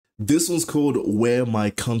This one's called Where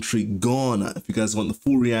My Country Gone. If you guys want the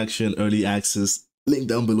full reaction, early access, link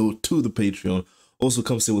down below to the Patreon. Also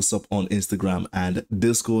come say what's up on Instagram and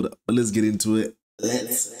Discord. But let's get into it.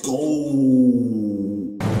 Let's go.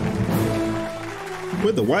 We're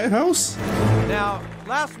at the White House? Now,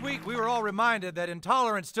 last week we were all reminded that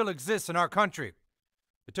intolerance still exists in our country.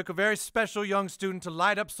 It took a very special young student to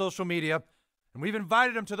light up social media, and we've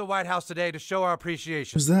invited him to the White House today to show our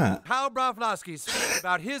appreciation. Who's that? Kyle Broflovski's speaking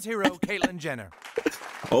about his hero, Caitlyn Jenner.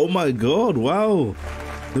 Oh my God, wow.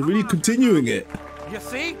 They're really continuing it. You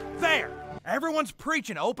see? There! Everyone's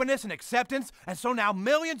preaching openness and acceptance, and so now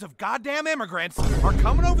millions of goddamn immigrants are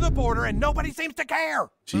coming over the border and nobody seems to care.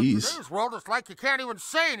 Jeez. In today's world, it's like you can't even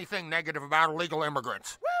say anything negative about illegal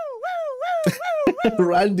immigrants. Woo, woo, woo, woo, woo.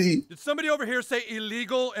 Randy. Did somebody over here say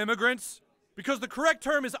illegal immigrants? Because the correct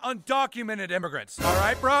term is undocumented immigrants. All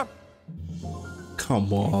right, bro?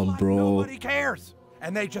 Come on, bro. Nobody cares.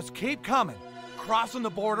 And they just keep coming, crossing the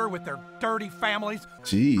border with their dirty families.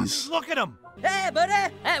 Jeez. Look at them. Hey, buddy!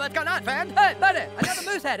 Hey, what's going on, fam? Hey, buddy! Another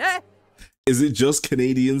moose head, eh? Is it just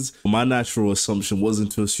Canadians? My natural assumption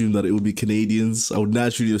wasn't to assume that it would be Canadians. I would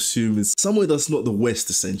naturally assume it's somewhere that's not the West,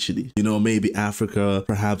 essentially. You know, maybe Africa,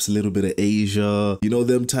 perhaps a little bit of Asia, you know,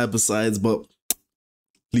 them type of sides, but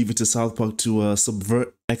leave it to South Park to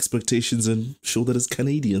subvert expectations and show that it's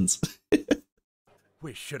Canadians.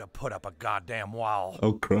 We should have put up a goddamn wall.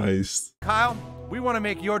 Oh, Christ. Kyle, we want to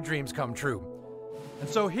make your dreams come true. And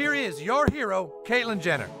so here is your hero, Caitlyn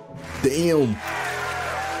Jenner. Damn.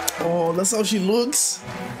 Oh, that's how she looks.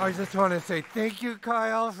 I just want to say thank you,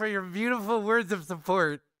 Kyle, for your beautiful words of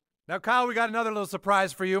support. Now, Kyle, we got another little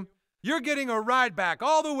surprise for you. You're getting a ride back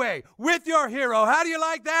all the way with your hero. How do you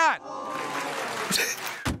like that?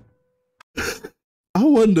 I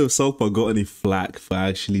wonder if South Park got any flack for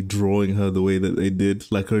actually drawing her the way that they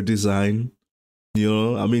did, like her design. You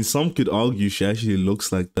know, I mean, some could argue she actually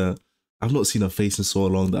looks like that. I've not seen her face in so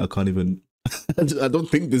long that I can't even... I don't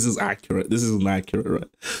think this is accurate. This isn't accurate, right?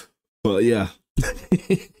 But yeah.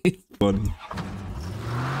 Funny.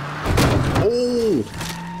 Oh!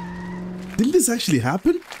 Didn't this actually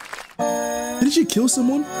happen? Did she kill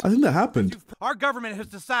someone? I think that happened. Our government has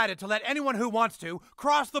decided to let anyone who wants to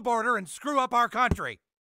cross the border and screw up our country.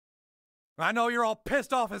 I know you're all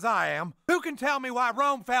pissed off as I am. Who can tell me why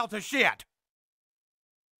Rome fell to shit?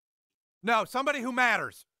 No, somebody who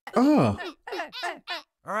matters. Ah.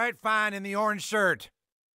 All right, fine, in the orange shirt.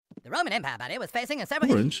 The Roman Empire, buddy, was facing a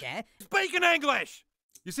several... Orange? Yeah. Speak in English!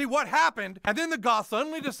 You see, what happened, and then the Goths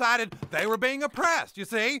suddenly decided they were being oppressed, you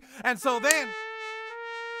see? And so then...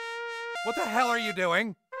 What the hell are you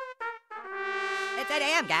doing? It's 8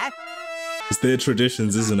 a.m., guy. It's their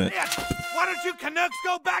traditions, isn't it? Yeah, why don't you Canucks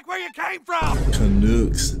go back where you came from?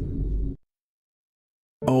 Canucks.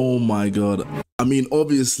 Oh my God. I mean,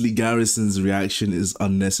 obviously Garrison's reaction is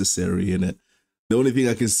unnecessary, innit? The only thing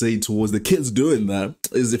I can say towards the kids doing that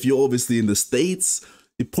is if you're obviously in the States,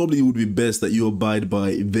 it probably would be best that you abide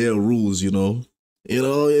by their rules, you know? You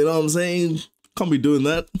know what I'm saying? Can't be doing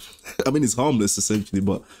that. I mean, it's harmless essentially,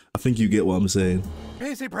 but I think you get what I'm saying.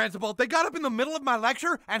 Easy, Principal. They got up in the middle of my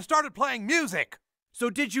lecture and started playing music. So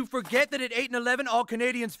did you forget that at 8 and 11 all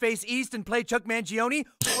Canadians face east and play Chuck Mangione?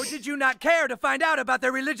 Or did you not care to find out about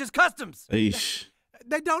their religious customs? Eish.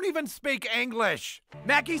 They don't even speak English.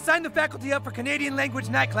 Mackie, sign the faculty up for Canadian language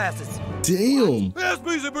night classes. Damn. Yes,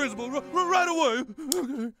 please, Principal. Right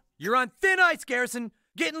away. You're on thin ice, Garrison.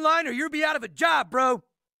 Get in line or you'll be out of a job, bro.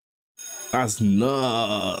 That's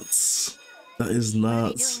nuts. That is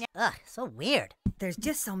nuts. Ugh, so weird. There's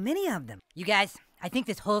just so many of them. You guys, I think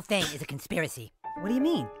this whole thing is a conspiracy. What do you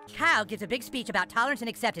mean? Kyle gives a big speech about tolerance and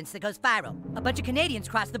acceptance that goes viral. A bunch of Canadians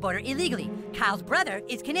cross the border illegally. Kyle's brother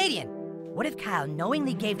is Canadian. What if Kyle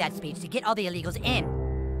knowingly gave that speech to get all the illegals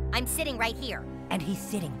in? I'm sitting right here. And he's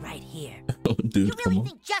sitting right here. Oh, dude, You come really on.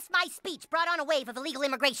 think just my speech brought on a wave of illegal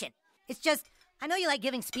immigration? It's just, I know you like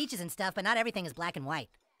giving speeches and stuff, but not everything is black and white.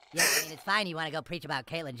 Yeah, I mean, it's fine you want to go preach about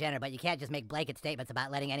Caitlyn Jenner, but you can't just make blanket statements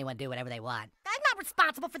about letting anyone do whatever they want. I'm not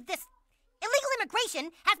responsible for this. Illegal immigration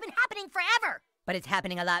has been happening forever. But it's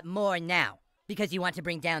happening a lot more now, because you want to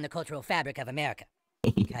bring down the cultural fabric of America.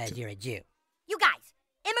 Because you're a Jew. You guys,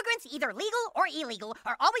 immigrants, either legal or illegal,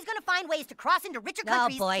 are always going to find ways to cross into richer Oh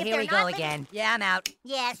countries. boy, if here they're we not go living- again. Yeah, I'm out.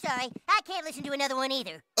 Yeah, sorry. I can't listen to another one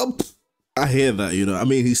either. Oh, I hear that, you know. I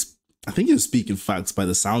mean, I think he's speaking facts by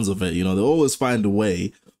the sounds of it, you know. They always find a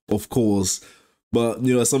way, of course. But,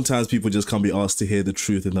 you know, sometimes people just can't be asked to hear the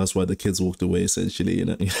truth, and that's why the kids walked away, essentially, you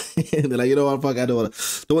know. They're like, you know what, fuck, I don't want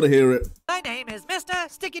to hear it. My name is Mr.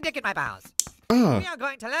 Sticky Dick in my Bows. Ah, We are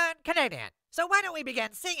going to learn Canadian, so why don't we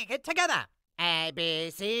begin singing it together? A,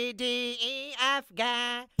 B, C, D, E, F, G,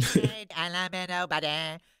 H, L, M, N, O,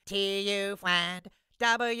 T, U,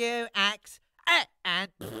 W, X, and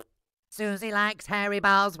Susie likes hairy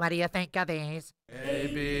balls. What do you think of these?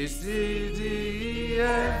 A, B, C, D, E,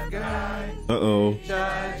 F, Uh-oh.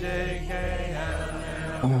 J, K, L,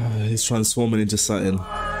 M. Ah, he's transforming into something.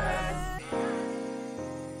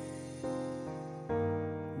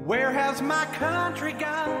 Where has my country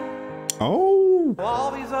gone? Oh.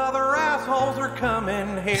 All these other assholes are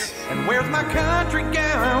coming here. And where's my country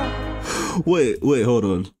gone? Wait, hold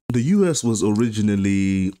on. The US was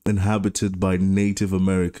originally inhabited by Native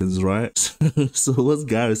Americans, right? So what's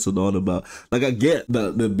Garrison on about? Like, I get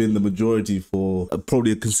that they've been the majority for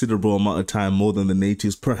probably a considerable amount of time, more than the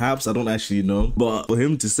natives. Perhaps, I don't actually know. But for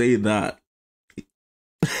him to say that,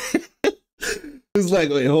 it's like,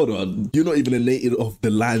 wait, hold on. You're not even a native of the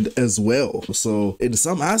land as well. So in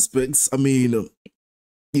some aspects, I mean,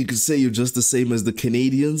 you could say you're just the same as the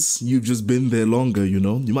Canadians. You've just been there longer, you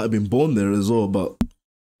know? You might have been born there as well, but,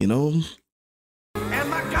 you know? And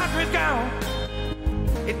my country's gone.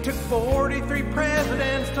 It took 43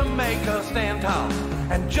 presidents to make us stand tall.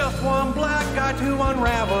 And just one black guy to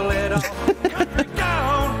unravel it all. Country's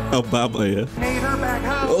gone. Alabama, yeah. Need her back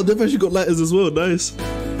home. Oh, they've actually got letters as well. Nice.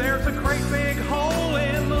 There's a great big hole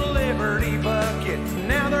in the Liberty bucket.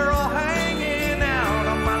 Now they're all hanging out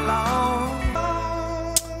on my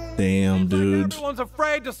lawn. Damn, dude. Everyone's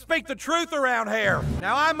afraid to speak the truth around here.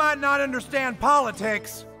 Now, I might not understand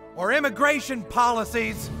politics or immigration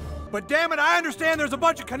policies, but damn it, I understand there's a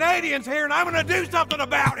bunch of Canadians here and I'm gonna do something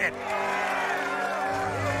about it.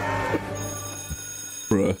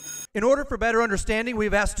 Bruh. In order for better understanding,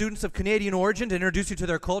 we've asked students of Canadian origin to introduce you to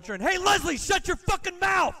their culture. And hey, Leslie, shut your fucking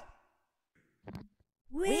mouth!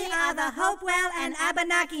 We are the Hopewell and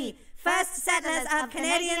Abenaki, first settlers of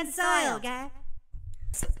Canadian soil, gang.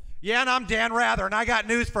 Yeah, and I'm Dan Rather, and I got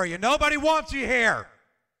news for you. Nobody wants you here.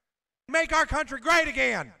 Make our country great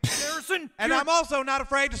again. Garrison, and I'm also not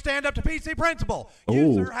afraid to stand up to PC principal.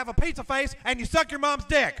 You, sir, have a pizza face, and you suck your mom's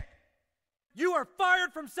dick. You are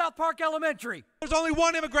fired from South Park Elementary. There's only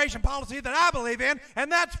one immigration policy that I believe in,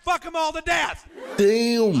 and that's fuck them all to death.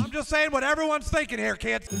 Damn. I'm just saying what everyone's thinking here,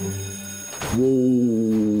 kids.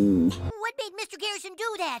 Whoa. What made Mr. Garrison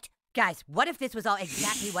do that? Guys, what if this was all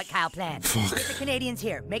exactly what Kyle planned? Get the Canadians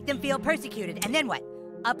here, make them feel persecuted, and then what?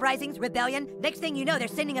 Uprisings, rebellion? Next thing you know, they're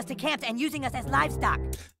sending us to camps and using us as livestock.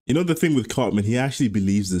 You know the thing with Cartman, he actually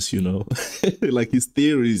believes this, you know? Like, his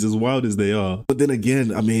theories, as wild as they are. But then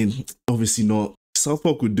again, I mean, obviously not. South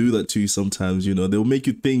Park would do that to you sometimes, you know? They'll make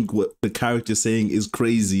you think what the character's saying is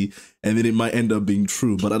crazy, and then it might end up being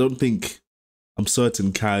true. But I don't think, I'm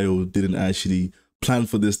certain Kyle didn't actually plan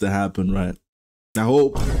for this to happen, right? I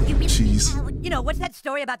hope. Jeez. You know, what's that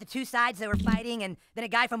story about the two sides that were fighting, and then a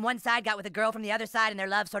guy from one side got with a girl from the other side, and their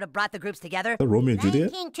love sort of brought the groups together? Romeo and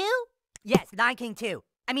Juliet? King 2? Yes, Lion King 2.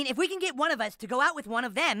 I mean, if we can get one of us to go out with one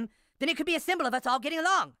of them, then it could be a symbol of us all getting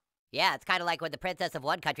along. Yeah, it's kind of like when the princess of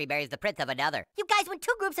one country marries the prince of another. You guys, when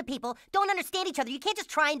two groups of people don't understand each other, you can't just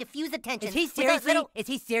try and diffuse the tension. Is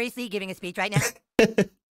he seriously giving a speech right now?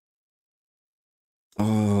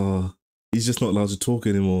 Oh, he's just not allowed to talk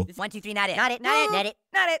anymore. 1, 2, 3, not it. Not it, not it, not it.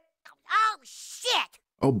 Not it. Oh, shit!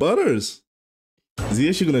 Oh, Butters. Is he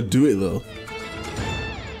actually gonna do it though?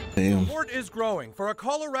 Damn. Support is growing for a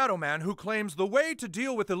Colorado man who claims the way to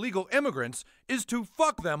deal with illegal immigrants is to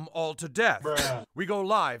fuck them all to death. We go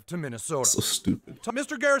live to Minnesota. So stupid.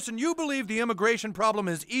 Mr. Garrison, you believe the immigration problem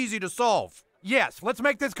is easy to solve. Yes, let's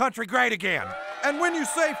make this country great again. And when you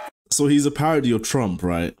say So he's a parody of Trump,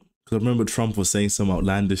 right? Because I remember Trump was saying some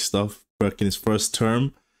outlandish stuff back in his first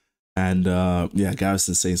term. And yeah,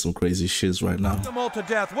 Garrison's saying some crazy shiz right now. fuck them all to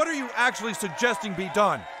death, what are you actually suggesting be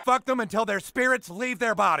done? Fuck them until their spirits leave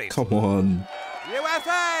their bodies. Come on.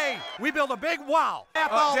 USA! We build a big wall.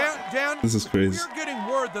 Dan, This is crazy. we're getting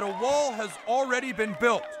word that a wall has already been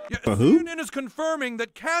built. Who? CNN is confirming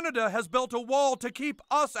that Canada has built a wall to keep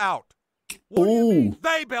us out. What do you Ooh. mean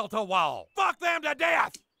they built a wall? Fuck them to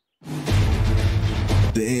death!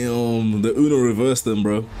 Damn, the Uno reversed them,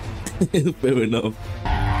 bro. Fair enough.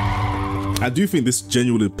 I do think this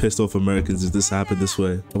genuinely pissed off Americans if this happened this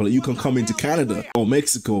way. Well, you can come into Canada or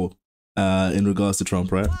Mexico in regards to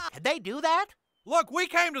Trump, right? Can they do that? Look, we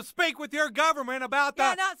came to speak with your government about the...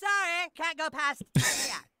 Yeah, no, sorry. Can't go past...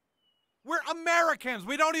 Yeah. We're Americans.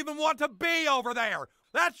 We don't even want to be over there.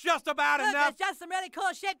 That's just about Look, enough. there's just some really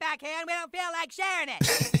cool shit back here, and we don't feel like sharing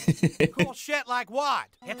it. Cool shit like what?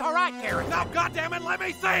 It's all right, Karen. Now, goddammit, let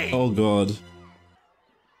me see. Oh, God.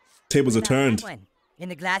 Tables are turned. In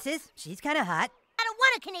the glasses, she's kind of hot. I don't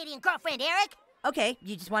want a Canadian girlfriend, Eric. Okay,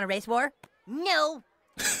 you just want a race war? No.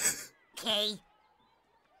 Okay.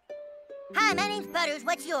 Hi, my name's Butters.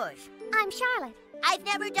 What's yours? I'm Charlotte. I've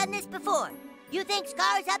never done this before. You think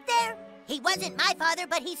Scar's up there? He wasn't my father,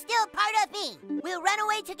 but he's still part of me. We'll run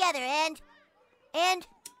away together and...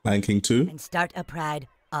 Lion King 2. And start a pride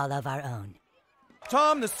all of our own.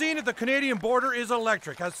 Tom, the scene at the Canadian border is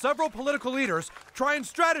electric as several political leaders try and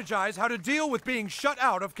strategize how to deal with being shut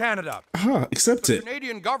out of Canada. Accept The it.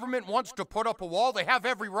 Canadian government wants to put up a wall. They have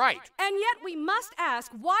every right. And yet we must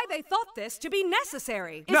ask why they thought this to be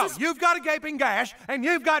necessary. No, you've got a gaping gash and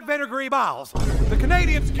you've got vinegary bowels. The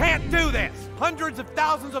Canadians can't do this. Hundreds of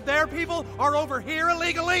thousands of their people are over here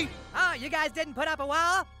illegally. Oh, you guys didn't put up a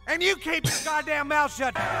wall? And you keep your goddamn mouth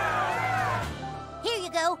shut. Here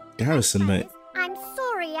you go. Garrison, mate. I'm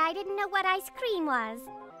sorry, I didn't know what ice cream was.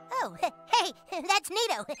 Oh, hey, that's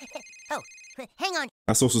neato. Oh, hang on.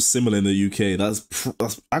 That's also similar in the UK.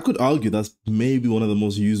 That's I could argue that's maybe one of the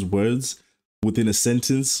most used words within a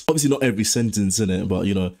sentence. Obviously not every sentence in it, but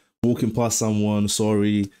you know, walking past someone,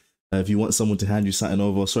 sorry. If you want someone to hand you something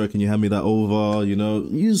over, sorry, can you hand me that over? You know,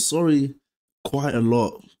 use sorry quite a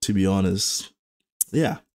lot, to be honest.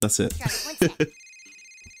 Yeah, that's it. Charlotte,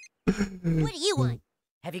 what do you want?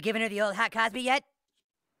 Have you given her the old hot Cosby yet?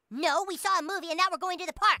 No, we saw a movie and now we're going to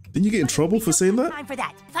the park. Didn't you get in trouble for saying that? Time for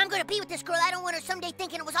that. If I'm going to be with this girl, I don't want her someday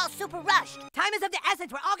thinking it was all super rushed. Time is of the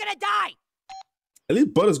essence. We're all gonna die. At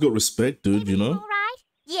least Butters got respect, dude, you know? All right?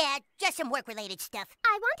 Yeah, just some work-related stuff.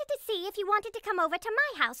 I wanted to see if you wanted to come over to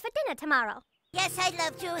my house for dinner tomorrow. Yes, I'd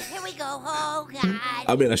love to. Here we go. Oh, God.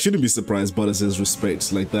 I mean, I shouldn't be surprised Butters has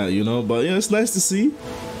respect like that, you know? But yeah, it's nice to see,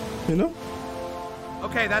 you know?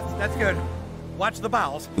 Okay, that's good. Watch the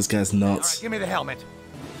bowels. This guy's All right, nuts. give me the helmet.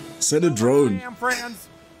 Send a drone. Damn, friends.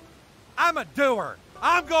 I'm a doer.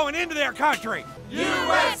 I'm going into their country.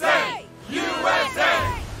 USA!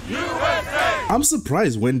 USA! USA! I'm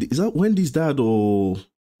surprised Wendy, is that Wendy's dad or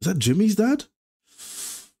is that Jimmy's dad?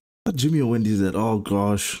 Is that Jimmy or Wendy's dad? Oh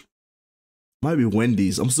gosh. Might be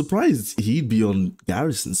Wendy's. I'm surprised he'd be on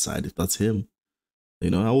Garrison's side if that's him. You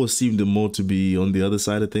know, I always seemed him more to be on the other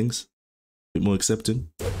side of things. A bit more accepting.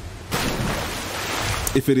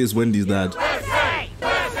 If it is Wendy's dad.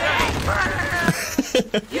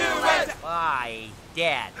 Why,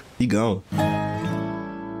 Dad? He gone.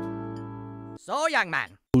 So, young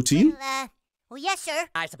man, Poutine? Well, yes, sir.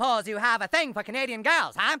 I suppose you have a thing for Canadian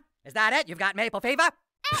girls, huh? Is that it? You've got maple fever?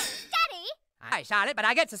 Daddy! Hi, Charlotte, but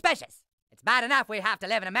I get suspicious. It's bad enough we have to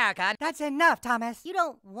live in America. That's enough, Thomas. You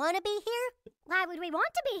don't want to be here? Why would we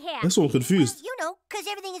want to be here? That's all confused. You know, because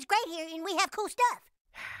everything is great here and we have cool stuff.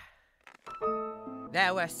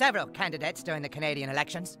 There were several candidates during the Canadian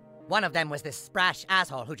elections. One of them was this brash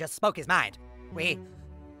asshole who just spoke his mind. We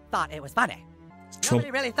thought it was funny. Trump.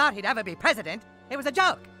 Nobody really thought he'd ever be president. It was a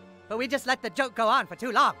joke. But we just let the joke go on for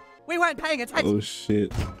too long. We weren't paying attention. Oh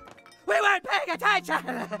shit. We weren't paying attention!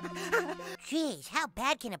 Jeez, how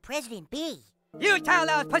bad can a president be? You tell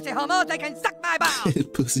those pussy homos they can suck my balls!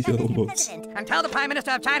 Pussy Mr. almost. President. And tell the Prime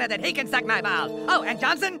Minister of China that he can suck my balls. Oh, and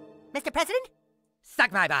Johnson? Mr. President?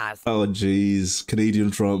 Suck my balls. Oh jeez.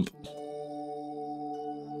 Canadian Trump.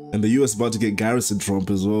 And the US about to get Garrison Trump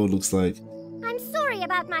as well, looks like. I'm sorry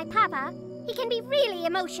about my papa. He can be really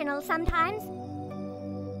emotional sometimes.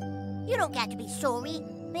 You don't got to be sorry.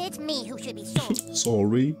 It's me who should be sorry.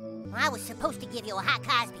 Sorry. I was supposed to give you a hot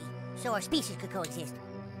Cosby so our species could coexist.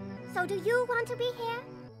 So do you want to be here?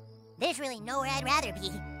 There's really nowhere I'd rather be.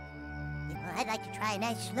 You know, I'd like to try a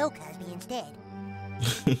nice slow Cosby instead.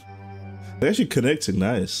 They actually connected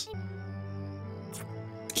nice.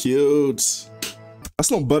 Cute. That's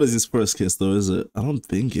not Butters' first kiss though, is it? I don't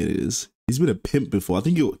think it is. He's been a pimp before. I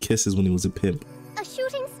think he got kisses when he was a pimp. A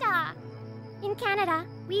shooting star. In Canada,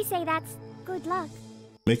 we say that's good luck.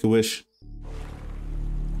 Make a wish.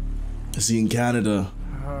 Is he in Canada?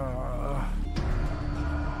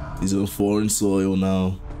 He's on foreign soil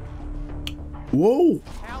now. Whoa!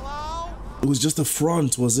 Hello? It was just a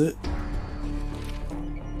front, was it?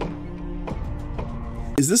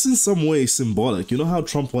 Is this in some way symbolic? You know how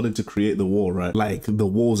Trump wanted to create the wall, right? Like, the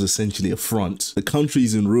wall's essentially a front. The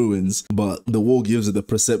country's in ruins, but the wall gives it the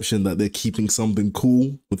perception that they're keeping something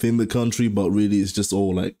cool within the country, but really it's just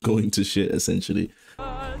all like going to shit, essentially.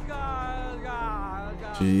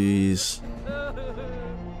 Jeez.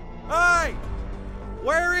 Hey!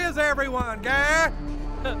 Where is everyone, guy?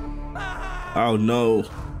 Oh no.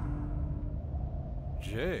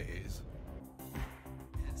 Jeez.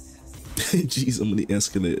 Jeez, how many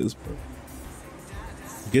escalators, bro.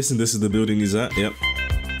 I'm guessing this is the building he's at. Yep.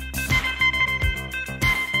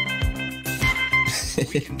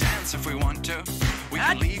 We can dance if we want to. We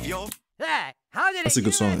can leave your... Hey, how did That's a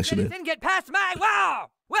good US song, actually. citizen get past my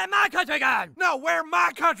wall? Where my country gone? No, where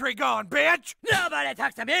my country gone, bitch? Nobody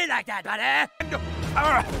talks to me like that, buddy.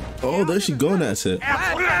 Oh, there she going at it.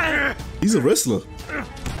 He's a wrestler.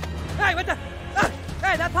 Hey, what the?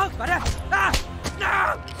 Hey, that pokes, buddy.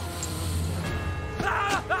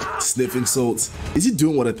 Sniffing salts. Is he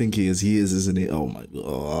doing what I think he is? He is, isn't he? Oh my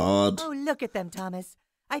god. Oh, look at them, Thomas.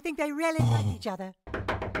 I think they really like each other.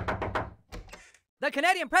 The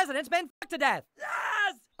Canadian president's been fucked to death.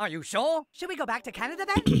 Yes! Are you sure? Should we go back to Canada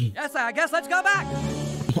then? Yes, I guess let's go back.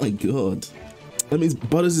 Oh my god. That means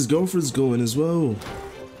Butters' girlfriend's going as well.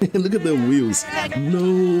 Look at their wheels.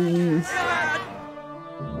 No.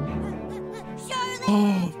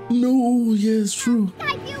 Oh, no. Yeah, it's true.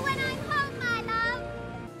 Like you when I'm home, my love.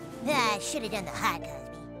 I should have done the hot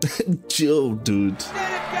Cosby. Chill, dude.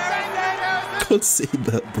 Don't say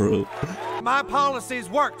that, bro. My policies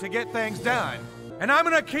work to get things done. And I'm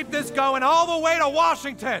gonna keep this going all the way to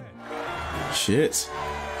Washington. Shit.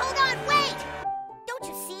 Hold on, wait! Don't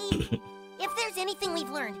you see? If there's anything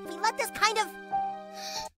we've learned, we let this kind of...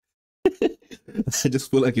 I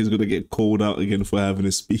just feel like he's gonna get called out again for having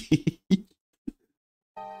a speech.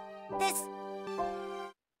 This...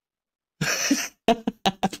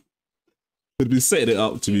 But we setting it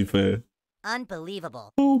up, to be fair.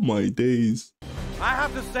 Unbelievable. Oh my days. I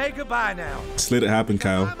have to say goodbye now. Just let it happen,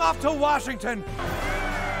 Kyle. I'm off to Washington.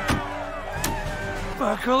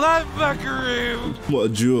 Buckle up, buckaroo. What a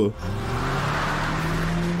duo.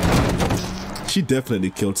 She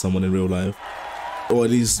definitely killed someone in real life. Or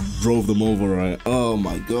at least drove them over, right? Oh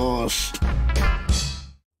my gosh.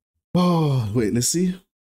 Oh, wait, let's see.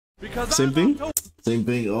 Because Same thing? Same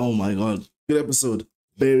thing. Oh my god. Good episode.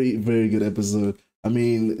 Very, very good episode. I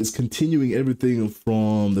mean, it's continuing everything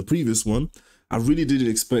from the previous one. I really didn't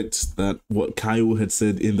expect that what Kyle had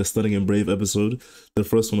said in the Stunning and Brave episode, the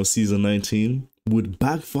first one of season 19, would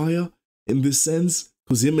backfire in this sense.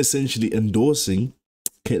 Because him essentially endorsing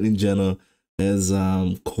Caitlyn Jenner has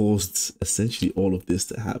caused essentially all of this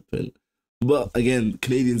to happen. But again,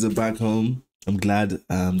 Canadians are back home. I'm glad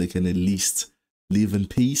they can at least live in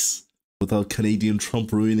peace without Canadian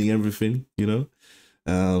Trump ruining everything, you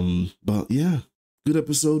know? But yeah, good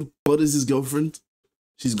episode. Butters' his girlfriend.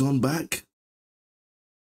 She's gone back.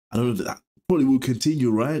 I don't know if that probably will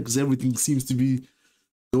continue, right? Because everything seems to be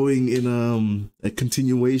going in a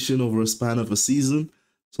continuation over a span of a season.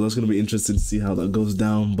 So that's going to be interesting to see how that goes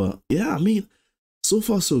down. But yeah, I mean, so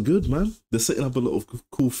far so good, man. They're setting up a lot of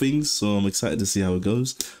cool things. So I'm excited to see how it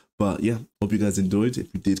goes. But yeah, hope you guys enjoyed.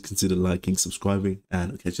 If you did, consider liking, subscribing,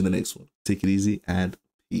 and I'll catch you in the next one. Take it easy and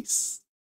peace.